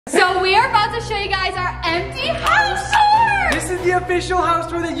So we are about to show you guys our empty house tour. This is the official house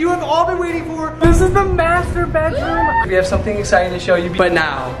tour that you have all been waiting for. This is the master bedroom. We have something exciting to show you, but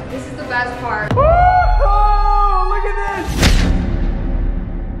now. This is the best part. Oh, look at this.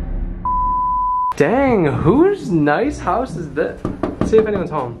 Dang, whose nice house is this? Let's see if anyone's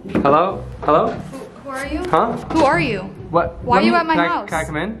home. Hello? Hello? Who are you? Huh? Who are you? What? Why are you at my house? Can I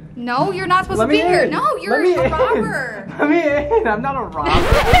come in? No, you're not supposed to be here. No, you're a robber. Let me in. I'm not a robber.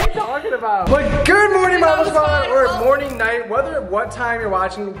 What are you talking about? But good morning, Mama Squad, or morning, night, whether what time you're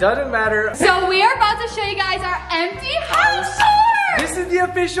watching, doesn't matter. So we are about to show you guys our empty house tour. This is the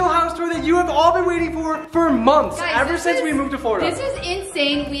official house tour that you have all been waiting for months, guys, ever since we moved to Florida. This is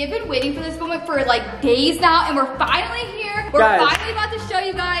insane. We have been waiting for this moment for like days now, and we're finally here. We're Guys. finally about to show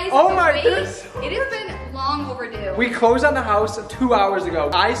you guys. Oh my goodness. It has been long overdue. We closed on the house 2 hours ago.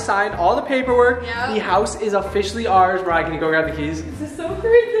 I signed all the paperwork. Yep. The house is officially ours. Mariah, can you go grab the keys? This is so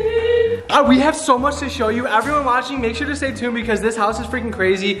crazy. We have so much to show you. Everyone watching, make sure to stay tuned because this house is freaking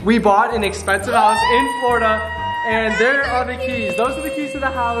crazy. We bought an expensive house in Florida. And there are the keys. Those are the keys to the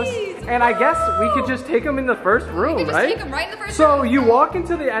house. And I guess we could just take them in the first room, we could just right? take them right in the first so room. you walk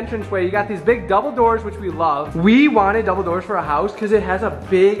into the entranceway, you got these big double doors, which we love. We wanted double doors for a house because it has a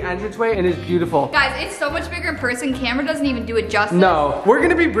big entranceway and it's beautiful. Guys, it's so much bigger in person. Camera doesn't even do it justice. No, we're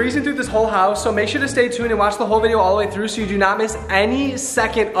gonna be breezing through this whole house, so make sure to stay tuned and watch the whole video all the way through so you do not miss any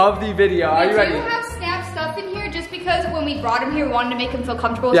second of the video. Are you ready? We do have Snap stuff in here just because when we brought him here, we wanted to make him feel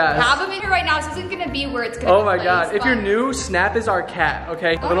comfortable. Yes. So we have him in here right now. So this isn't gonna be where it's gonna be Oh my placed, god, if but- you're new, Snap is our cat,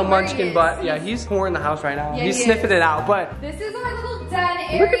 okay? A little where he munchkin is. butt. Yeah, he's pouring the house right now. Yeah, he's he sniffing is. it out, but This is our little den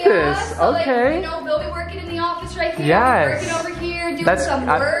area. Look at this, So, okay. Like, you know, Bill be working in the office right here. Yes. Working over here, doing some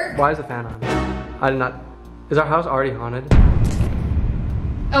work. why is the fan on? I did not. Is our house already haunted?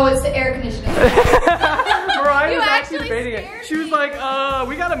 Oh, it's the air conditioning. Mariah You was actually actually debating it. scared She was me. like,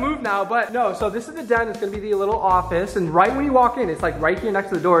 we gotta move now. But no, so this is the den. It's gonna be the little office. And right when you walk in, it's like right here next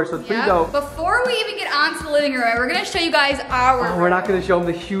to the door. So it's pretty dope. Before we even get onto the living room, we're gonna show you guys our Oh, we're not gonna show them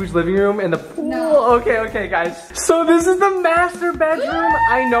the huge living room and the pool. No. Okay, guys. So this is the master bedroom.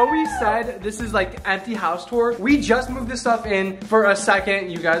 I know we said this is like empty house tour. We just moved this stuff in for a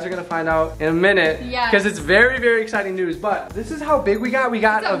second. You guys are gonna find out in a minute. Yes. Because it's very, very exciting news. But this is how big we got. We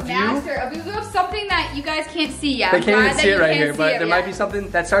got It's a a view. master. We have something that you guys can't see yet. They can't even Glad see that it you right can't here, see but it there yet. might be something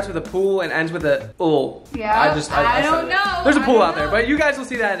that starts with a pool and ends with a Yeah, I said don't it. know. There's a I pool don't out there, know. but you guys will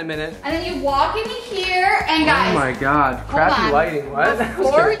see that in a minute. And then you walk in here, and guys. Oh my god, hold crappy on. lighting. What?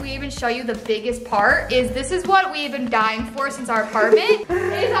 Before we even show you the biggest part, is this is what we've been dying for since our apartment,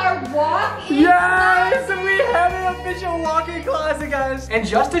 is our walk-in Yes, closet. we have an official walk-in closet, guys. And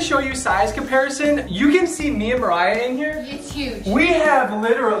just to show you size comparison, you can see me and Mariah in here. It's huge. We have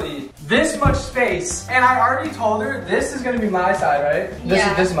literally this much space, and I already told her this is gonna be my side, right?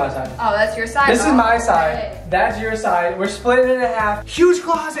 Yeah. This is my side. Oh, that's your side. This is Oh, my okay. side. That's your side. We're splitting it in half. Huge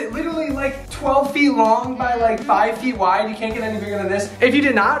closet, literally like 12 feet long by like 5 feet wide. You can't get any bigger than this. If you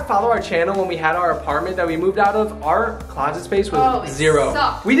did not follow our channel when we had our apartment that we moved out of, our closet space was it zero.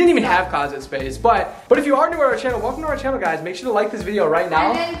 sucked. We didn't even It have sucked. closet space. But if you are new to our channel, welcome to our channel, guys. Make sure to like this video right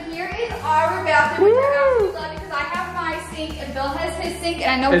now. And then here is our bathroom, which I absolutely love because I have my sink and Bill has his sink,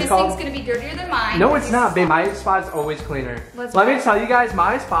 and I know It's his called- sink's gonna be dirtier than mine. No, it's not, babe. My spot is always cleaner. Let me tell you guys,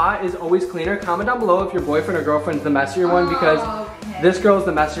 my spot is always cleaner. Comment down below if your boyfriend or girlfriend's the messier one, because okay. this girl's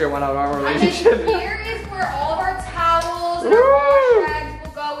the messier one out of our And then relationship. here is where all of our towels and our wash rags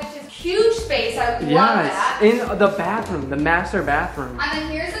will go, which is huge space. I love that. Yes, in the bathroom, the master bathroom. And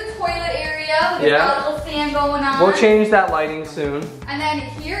then here's the toilet area with Yeah. a little fan going on. We'll change that lighting soon. And then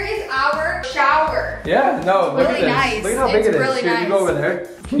here is our shower. Yeah, no, look at really this. nice. Look at how big It's it is. really Here, you go nice. over there.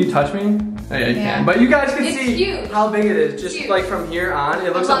 Can you touch me? Oh, yeah, you Yeah. can. But you guys can It's see huge. how big it is. Just Huge. like from here on,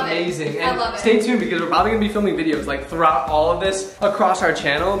 it looks love it. amazing. I And love it. stay tuned because we're probably gonna be filming videos like throughout all of this across our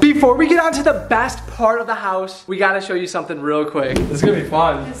channel. Before we get on to the best part of the house, we gotta show you something real quick. This is gonna be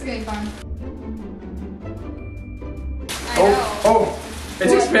fun. This is gonna be fun. I know. Oh,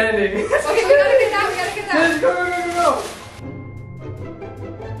 it's expanding. Okay, we gotta get that. We gotta get that. Let's go, go, go, go.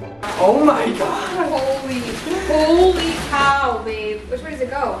 Oh my god. Holy cow, babe. Which way does it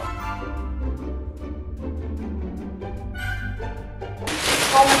go?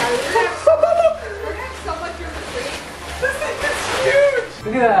 Oh my god, we're gonna have so much room to sleep. This thing is huge.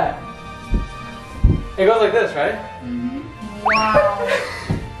 Look at that. It goes like this, right? Wow.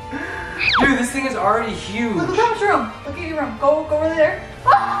 Dude, this thing is already huge. Look at your room. Look at your room. Go over there.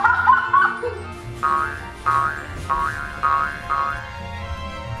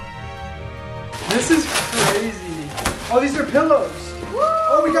 This is crazy. Oh, these are pillows. Woo!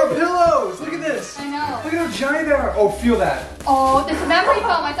 Oh Oh, we got pillows. Look at this. I know. Look at how giant they are. Oh, feel that. Oh, there's a memory foam.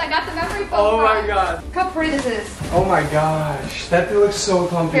 I got the memory foam. Oh my god. Look how pretty this is. Oh my gosh. That thing looks so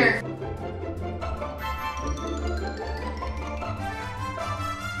comfy. Here.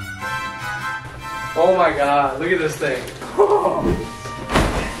 Oh my god. Look at this thing.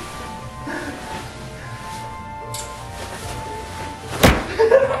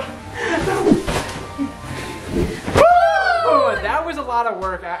 That was a lot of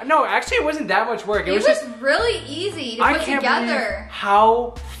work. No, actually it wasn't that much work. It was just really easy to put together.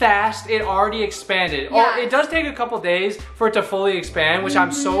 How fast it already expanded. Yeah. Oh, it does take a couple days for it to fully expand, which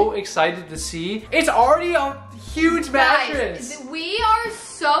I'm so excited to see. It's already a huge mattress. Guys, we are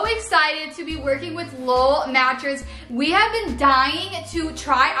so excited to be working with Lowell Mattress. We have been dying to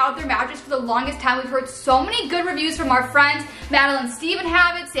try out their mattress for the longest time. We've heard so many good reviews from our friends. Madeline and Steven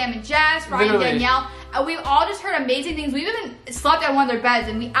have it, Sam and Jess, Ryan and Danielle. We've all just heard amazing things. We even slept at one of their beds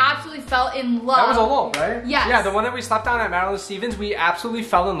and we absolutely fell in love. That was a Lowell, right? Yes. Yeah, the one that we slept on at Madeline Stevens, we absolutely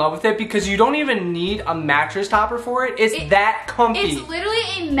fell in love with it because you don't even need a mattress topper for it. It's that comfy. It's literally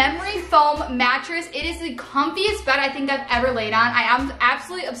a memory foam mattress. It is the comfiest bed I think I've ever laid on. I am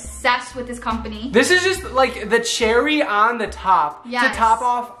absolutely obsessed with this company. This is just like the cherry on the top to top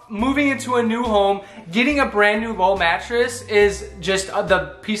off moving into a new home. Getting a brand new Lowell mattress is just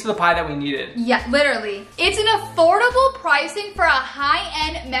the piece of the pie that we needed. Yeah, literally. It's an affordable pricing for a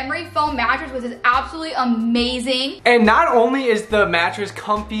high-end memory foam mattress, which is absolutely amazing. And not only is the mattress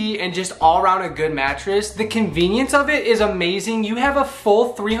comfy and just all around a good mattress, the convenience of it is amazing. You have a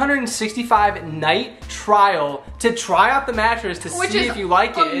full 365 night trial to try out the mattress to see if you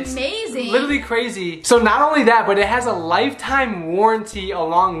like it. It's amazing. Literally crazy. So not only that, but it has a lifetime warranty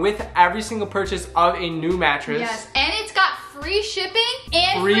along with every single purchase of a new mattress. Yes, and it's got free shipping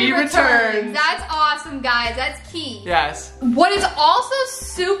and free returns. That's awesome, guys. That's key. Yes. What is also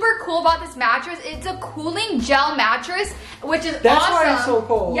super cool about this mattress, it's a cooling gel mattress, which is awesome. That's why it's so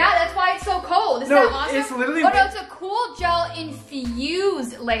cold. Yeah, that's why it's so cold. Isn't that awesome? It's literally... Oh no, it's a cool gel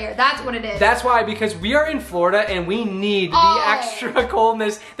infused layer. That's what it is. That's why, because we are in Florida and we need the extra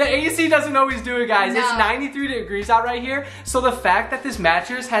coldness. The AC doesn't always do it, guys. No. It's 93 degrees out right here. So the fact that this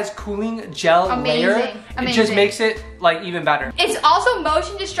mattress has cooling gel layer, it just makes it like even better. It's also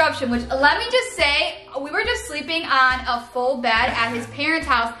motion disruption, which let me just say, we were just sleeping on a full bed at his parents'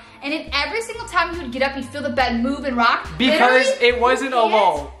 house, and then every single time he would get up, you'd feel the bed move and rock. Because it wasn't a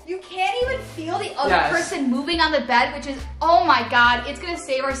Lowell. You can't even feel the other person moving on the bed, which is, oh my god, it's gonna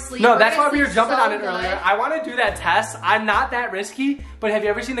save our sleep. No, that's why we were jumping on it earlier. I want to do that test. I'm not that risky, but have you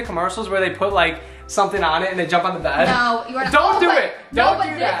ever seen the commercials where they put like something on it and they jump on the bed? No, you are not. Don't do it. Don't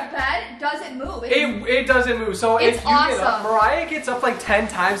do that. This bed doesn't move. It doesn't move. So if you get up, Mariah gets up like 10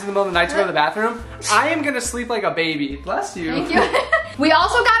 times in the middle of the night to go to the bathroom. I am gonna sleep like a baby. Bless you. Thank you. We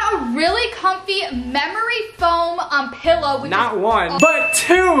also got a really comfy memory foam pillow. Not one, but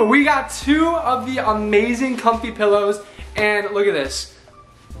two. We got two of the amazing comfy pillows, and look at this.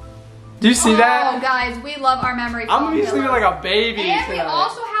 Do you see that? Oh, guys, we love our memory foam. I'm gonna be sleeping like a baby. And we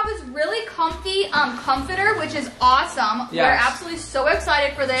also have this really comfy comforter, which is awesome. Yes. We're absolutely so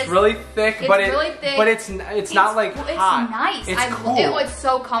excited for this. It's really thick, but it's not like hot. It's nice. It's cool. It's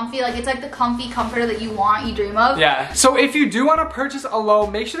so comfy. Like, it's like the comfy comforter that you want, you dream of. Yeah. So if you do want to purchase a Lowell,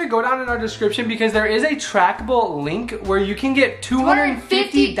 make sure to go down in our description because there is a trackable link where you can get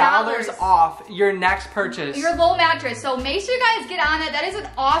 $250 off your next purchase. Your Lowell mattress. So make sure you guys get on it. That is an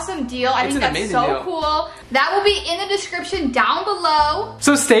awesome deal. I think that's so cool. That will be in the description down below.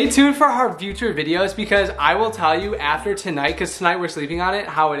 So stay tuned for our future videos because I will tell you after tonight, because tonight we're sleeping on it,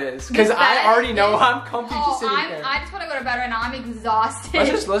 how it is. Because I already know I'm comfy just sitting there. I just want to go to bed right now. I'm exhausted.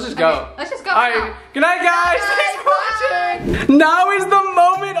 Let's just go. Okay, let's just go. All right. Good night, guys. Thanks for watching. Now is the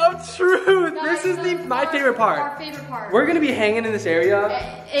moment of truth. This is my favorite part. Our favorite part. We're gonna be hanging in this area.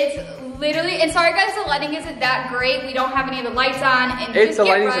 It's literally, and sorry guys, the lighting isn't that great. We don't have any of the lights on. And the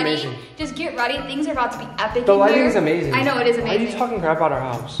lighting's amazing. Just get ready. Things are about to be epic. The lighting is amazing. I know it is amazing. Why are you talking crap about our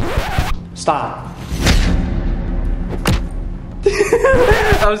house? Stop.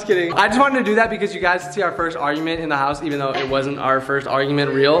 I was kidding. I just wanted to do that because you guys could see our first argument in the house, even though it wasn't our first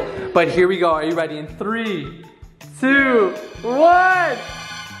argument real. But here we go. Are you ready? In 3, 2, 1. Woo! Oh,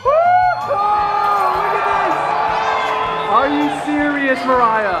 look at this. Are you serious,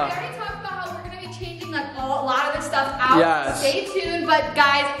 Mariah? We already talked about how we're going to be changing like a lot of this stuff out. Yes. Stay tuned. But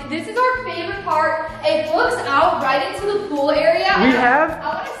guys, this is our favorite part. It looks out right into the pool area. I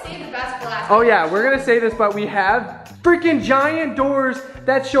want to save the best for last. Oh yeah, we're gonna say this, but we have freaking giant doors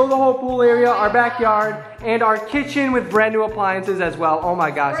that show the whole pool area, our backyard, and our kitchen with brand new appliances as well. Oh my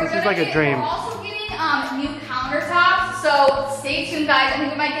gosh, this is like a dream. We're also getting new countertops, so So stay tuned, guys. I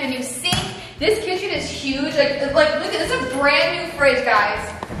think we might get a new sink. This kitchen is huge. Like look at this is a brand new fridge, guys.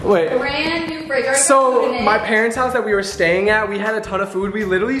 Wait. Brand new fridge. So my parents' house that we were staying at, we had a ton of food. We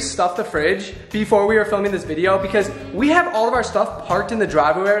literally stuffed the fridge before we were filming this video because we have all of our stuff parked in the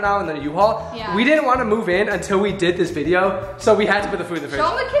driveway right now in the U-Haul. Yeah. We didn't want to move in until we did this video, so we had to put the food in the fridge.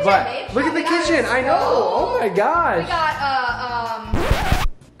 Show them the kitchen, but babe. look at the kitchen. I know. Oh my gosh. We got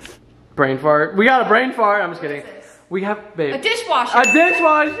brain fart. We got a brain fart. I'm just kidding. We have, babe. a dishwasher. A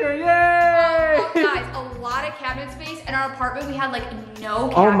dishwasher, yay! Guys, a lot of cabinet space. In our apartment, we had like no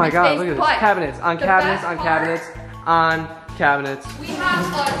cabinet Oh my god, space, look at this. Cabinets, on cabinets, on cabinets, on cabinets. We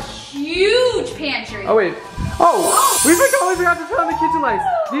have a huge pantry. Oh wait. Oh, we totally forgot to turn on the kitchen lights.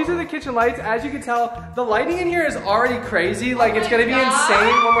 These are the kitchen lights. As you can tell, the lighting in here is already crazy. Like it's gonna be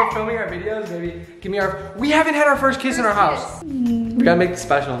insane when we're filming our videos. Maybe give me our, we haven't had our first kiss in our house. We gotta make it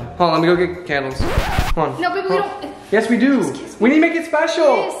special. Hold on, let me go get candles. Hold on. No, baby, we don't. Yes, we do. We need to make it special.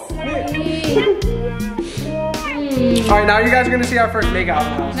 All right, now you guys are gonna see our first makeout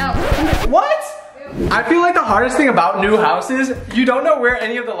house. No. What? I feel like the hardest thing about new houses, you don't know where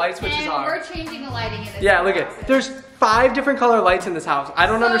any of the light switches are. We're changing the lighting in this. Yeah, look at, there's 5 different color lights in this house. I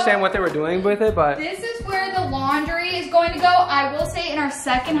don't understand what they were doing with it, but. This is where the laundry is going to go. I will say in our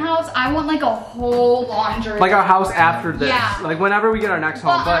second house, I want like a whole laundry. Like our house after this. Yeah. Like whenever we get our next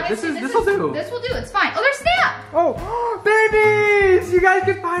home, but honestly, this will do. This will do, it's fine. Oh, there's Snap. Oh, babies! You guys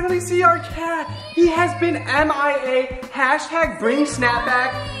can finally see our cat. He has been MIA. Hashtag bring Snap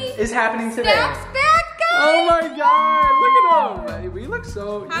back is happening today. Snap's back, guys. Oh my god, look at him. We look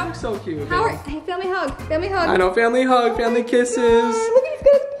so, you look so cute. Hey, family hug, family hug. I know, family hug, family kisses. Look at he's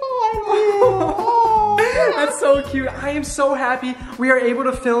got his paw on you. That's so cute. I am so happy we are able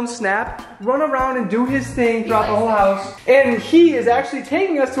to film Snap, run around and do his thing throughout the whole house. And he is actually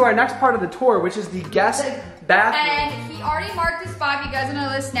taking us to our next part of the tour, which is the guest bathroom. And he already marked his spot. You guys know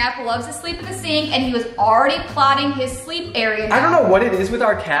this. Snap loves to sleep in the sink, and he was already plotting his sleep area now. I don't know what it is with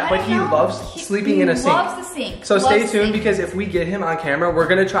our cat, but he loves sleeping in a sink. He loves the sink. So stay tuned because if we get him on camera, we're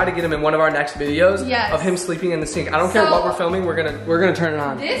gonna try to get him in one of our next videos of him sleeping in the sink. I don't care what we're filming, we're gonna turn it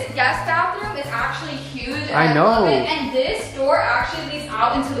on. This guest bathroom is actually huge. And I know. love it. And this door actually leads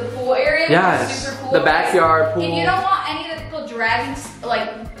out into the pool area. Yes. Which is super cool. The backyard pool. If you don't want any of the people dragging like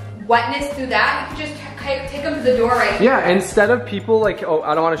wetness through that, you can just take them to the door right here. Yeah, instead of people like, oh,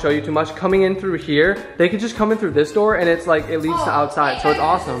 I don't want to show you too much, coming in through here, they could just come in through this door and it's like, it leads to outside, so it's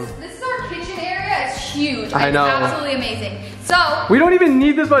awesome. This is our kitchen area, it's huge. I know. It's absolutely amazing. So, we don't even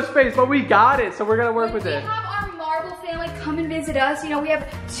need this much space, but we got it, so we're gonna work with it. We have our Marble family come and visit us. You know, we have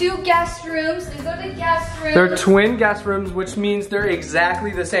 2 guest rooms. These are the guest rooms. They're twin guest rooms, which means they're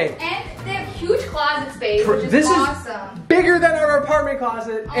exactly the same. And they have huge closet space, which is this awesome. Is bigger than our apartment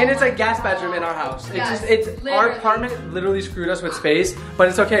closet, and it's a guest bedroom in our house. Yes, Our apartment literally screwed us with space, but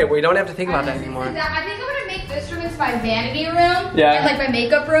it's okay. We don't have to think about that anymore. I think I'm gonna make this room into my vanity room. Yeah. And like my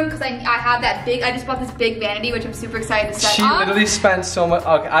makeup room, because I have that big, I just bought this big vanity, which I'm super excited to set She up. literally spent so much,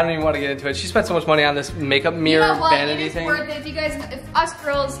 okay, I don't even want to get into it. She spent so much money on this makeup mirror vanity thing. Worth it. You guys, if us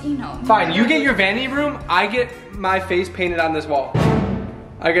girls, you know. Fine, you get your vanity room, I get my face painted on this wall.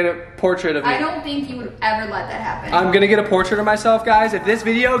 I get a portrait of me. I don't think you would ever let that happen. I'm gonna get a portrait of myself, guys. If this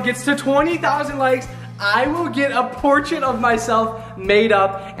video gets to 20,000 likes, I will get a portrait of myself made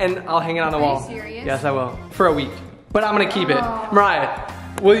up and I'll hang it on the wall. Are you serious? Yes, I will. For a week. But I'm gonna keep it. Mariah,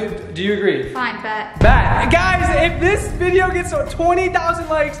 do you agree? Fine, bet. Bet. Guys, if this video gets to 20,000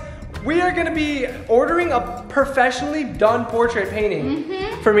 likes, we are gonna be ordering a professionally done portrait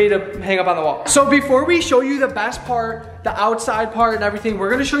painting for me to hang up on the wall. So before we show you the best part, the outside part and everything, we're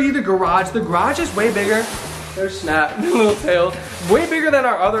gonna show you the garage. The garage is way bigger. There's Snap, little tail. Way bigger than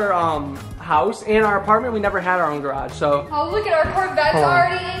our other house. And our apartment, we never had our own garage, so. Oh, look at our Corvette's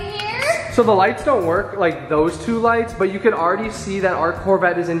already in here. So the lights don't work like those 2 lights, but you can already see that our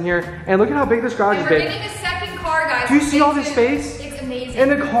Corvette is in here. And look at how big this garage is We're big. getting a second car, guys. Do you see all this space? It's amazing.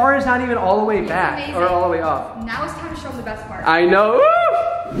 And the car is not even all the way back or all the way up. Now it's time to show them the best part. I know.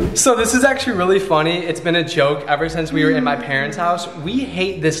 Woo! So this is actually really funny. It's been a joke ever since we were in my parents' house. We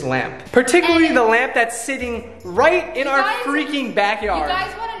hate this lamp, particularly the lamp that's sitting right in our freaking backyard. You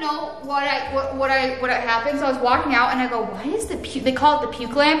guys want to know what happened? So I was walking out and I go, why is the puke? They call it the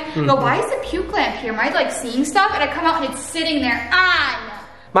puke lamp. I go, why is the puke lamp here? Am I like seeing stuff? And I come out and it's sitting there on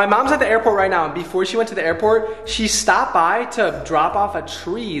My mom's at the airport right now, and before she went to the airport, she stopped by to drop off a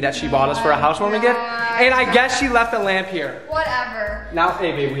tree that she bought us for a housewarming gift, and I guess she left the lamp here. Whatever. Now,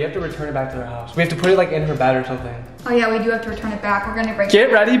 hey babe, we have to return it back to her house. We have to put it like in her bed or something. Oh yeah, we do have to return it back. We're gonna break it.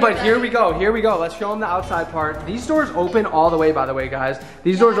 Get ready, but here we go, here we go. Let's show them the outside part. These doors open all the way, by the way, guys.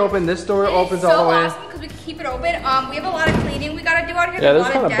 These doors open, this door opens all the way. It's so awesome because we can keep it open. We have a lot of cleaning we gotta do out here. Yeah, there's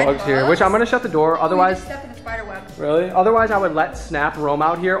a ton of bugs here, which I'm gonna shut the door, otherwise. Step in the spider web. Really? Otherwise, I would let Snap roam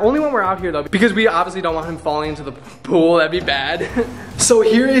out here. Only when we're out here, though, because we obviously don't want him falling into the pool. That'd be bad. So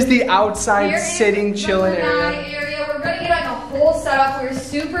here is the outside sitting, chilling area. We're gonna get like a whole setup. We're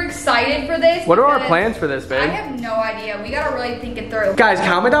super excited for this. What are our plans for this, babe? I have no idea. We gotta really think it through. Guys,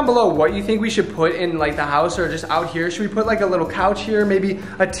 comment down below what you think we should put in like the house or just out here. Should we put like a little couch here, maybe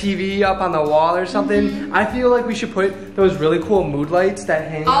a TV up on the wall or something? I feel like we should put those really cool mood lights that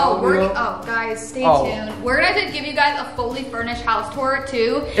hang out. Guys, stay tuned. We're gonna have to give you guys a fully furnished house tour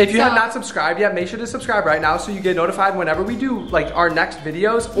too. If you have not subscribed yet, make sure to subscribe right now so you get notified whenever we do like our next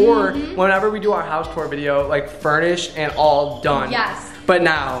videos or whenever we do our house tour video, like furnished and all done. Yes. But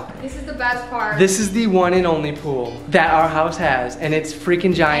now, this is the best part. This is the one and only pool that our house has, and it's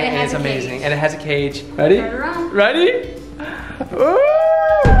freaking giant and it's amazing. And it has a cage. Ready? Ready? Ooh,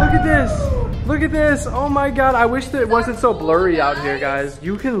 look at this. Look at this. Oh my god, I wish that it wasn't so blurry out here, guys.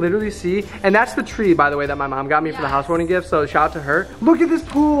 You can literally see, and that's the tree, by the way, that my mom got me for the housewarming gift, so shout out to her. Look at this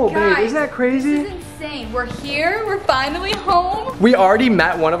pool, babe. Isn't that crazy? This is insane. We're here. We're finally home. We already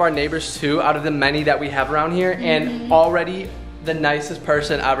met one of our neighbors too, out of the many that we have around here, and already the nicest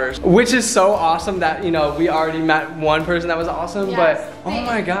person ever, which is so awesome that, you know, we already met one person that was awesome, but oh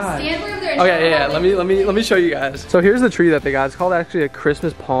my god. Okay, yeah, let me show you guys. So here's the tree that they got. It's called actually a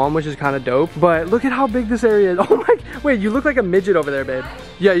Christmas palm, which is kind of dope, but look at how big this area is. Oh my, wait, you look like a midget over there, babe.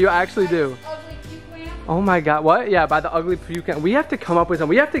 Yeah, you actually do. Oh my god, what? Yeah, by the ugly puke. We have to come up with something.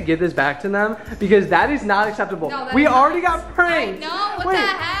 We have to give this back to them because that is not acceptable. No, we already got pranked. No, what the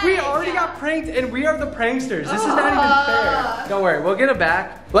heck? We already got pranked and we are the pranksters. This is not even fair. Don't worry, we'll get it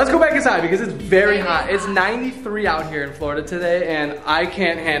back. Let's go back inside because it's very hot. It's 93 out here in Florida today and I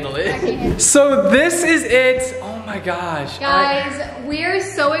can't handle it. So this is it. Oh my gosh. Guys, we're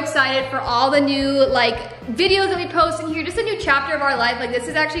so excited for all the new videos that we post in here. Just a new chapter of our life. Like, this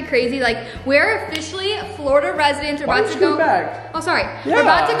is actually crazy. Like, we're officially Florida residents. We're about to go back. Oh, sorry. Yeah. We're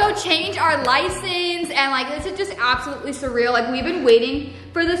about to go change our license and like, this is just absolutely surreal. Like, we've been waiting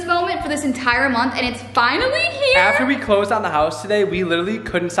for this moment for this entire month and it's finally here. After we closed on the house today, we literally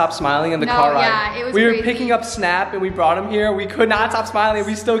couldn't stop smiling in the car ride. Yeah, it was we crazy. were picking up Snap and we brought him here. We could not stop smiling and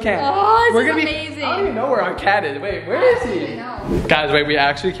we still can't. Oh, this is amazing. I don't even know where our cat is. Wait, where is he? Guys, wait, we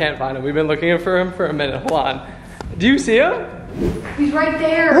actually can't find him. We've been looking for him for a minute. Hold on. Do you see him? He's right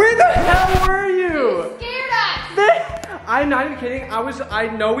there. Where the hell were you? He scared us. I'm not even kidding. I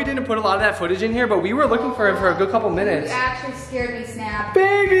know we didn't put a lot of that footage in here, but we were looking for him for a good couple minutes. You actually scared me, Snap.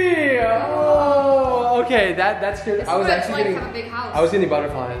 Baby! Oh, okay. That scared. I was actually getting. Have a big house. I was getting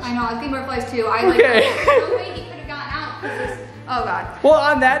butterflies. I know. I was getting butterflies too. No way he could have gotten out. Oh god. Well,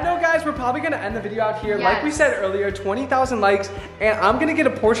 on that note, guys, we're probably gonna end the video out here. Like we said earlier, 20,000 likes, and I'm gonna get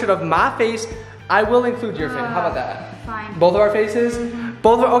a portrait of my face. I will include your face. How about that? Fine. Both of our faces?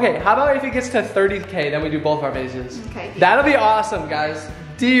 Okay, how about if it gets to 30K, then we do both of our faces? Okay. That'll be awesome, guys.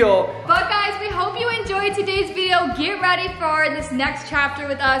 Deal. But guys, we hope you enjoyed today's video. Get ready for this next chapter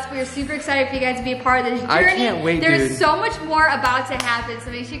with us. We are super excited for you guys to be a part of this journey. I can't wait, There's so much more about to happen,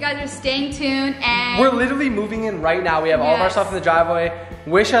 so make sure you guys are staying tuned. And we're literally moving in right now. We have all of our stuff in the driveway.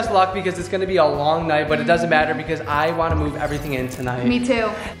 Wish us luck because it's gonna be a long night, but it doesn't matter because I wanna move everything in tonight. Me too.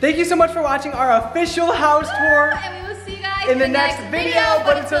 Thank you so much for watching our official house tour. And we will see you guys in the next video.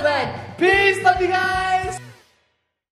 But until then, peace, love you guys.